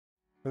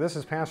This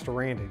is Pastor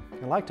Randy.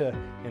 I'd like to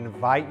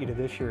invite you to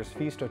this year's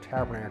Feast of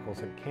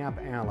Tabernacles at Camp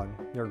Allen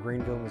near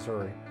Greenville,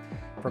 Missouri,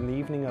 from the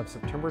evening of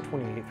September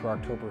 28th through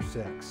October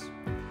 6th.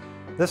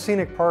 This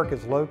scenic park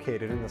is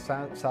located in the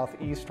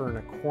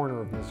southeastern corner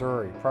of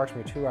Missouri,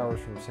 approximately 2 hours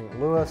from St.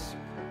 Louis,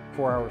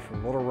 4 hours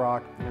from Little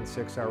Rock, and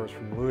 6 hours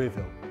from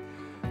Louisville.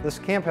 This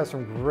camp has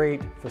some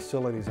great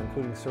facilities,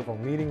 including several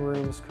meeting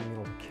rooms,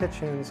 communal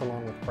kitchens,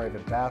 along with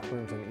private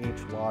bathrooms in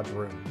each lodge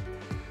room.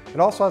 It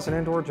also has an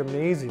indoor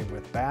gymnasium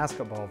with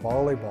basketball,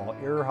 volleyball,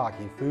 air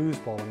hockey,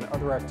 foosball, and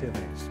other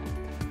activities.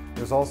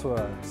 There's also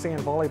a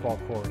sand volleyball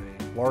court,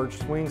 a large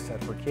swing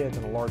set for kids,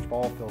 and a large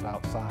ball field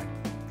outside.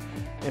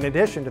 In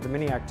addition to the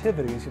many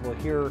activities, you will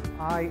hear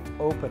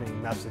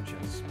eye-opening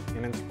messages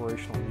and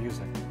inspirational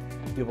music.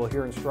 You will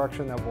hear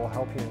instruction that will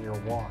help you in your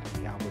walk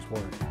in Yahweh's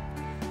Word.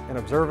 In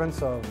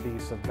observance of the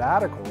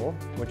sabbatical,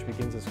 which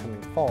begins this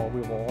coming fall,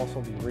 we will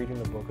also be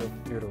reading the book of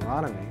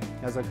Deuteronomy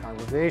as a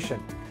congregation,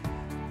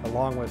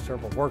 along with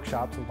several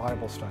workshops and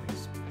Bible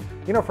studies.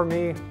 You know, for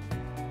me,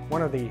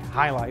 one of the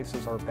highlights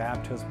is our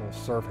baptismal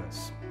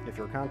service. If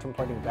you're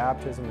contemplating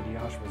baptism in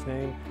Yahshua's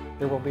name,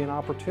 there will be an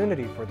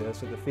opportunity for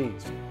this at the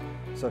feast.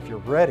 So if you're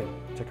ready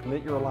to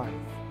commit your life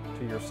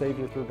to your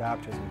Savior through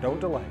baptism, don't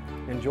delay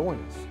and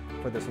join us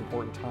for this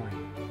important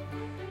time.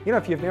 You know,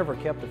 if you've never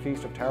kept the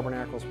Feast of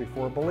Tabernacles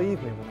before,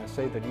 believe me when I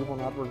say that you will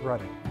not regret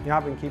it. You know,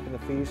 I've been keeping the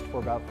feast for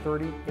about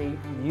 38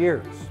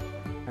 years,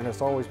 and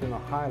it's always been the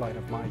highlight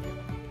of my youth.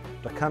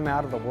 To come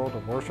out of the world to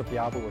worship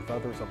Yahweh with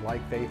others of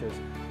like faith is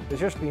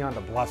just beyond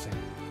a blessing,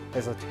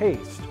 as a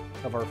taste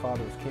of our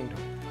Father's kingdom.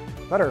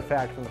 Matter of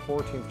fact, from the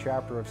 14th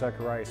chapter of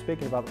Zechariah,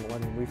 speaking about the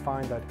millennium, we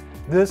find that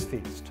this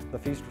feast, the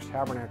Feast of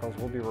Tabernacles,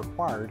 will be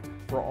required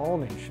for all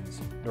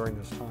nations during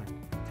this time.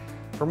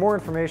 For more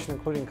information,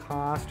 including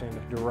cost and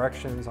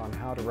directions on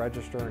how to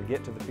register and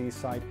get to the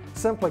feast site,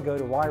 simply go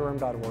to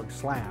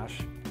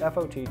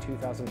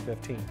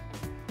yrm.org/FOT2015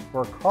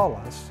 or call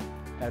us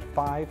at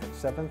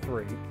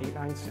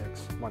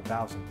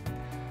 573-896-1000.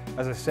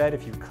 As I said,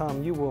 if you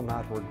come, you will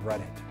not regret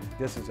it.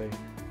 This is a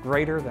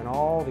greater than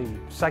all the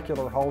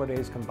secular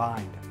holidays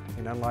combined.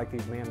 And unlike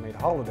these man-made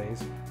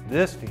holidays,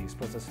 this feast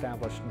was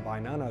established by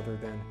none other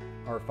than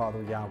our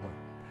Father Yahweh.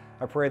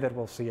 I pray that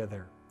we'll see you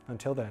there.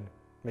 Until then,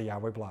 may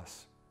Yahweh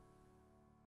bless.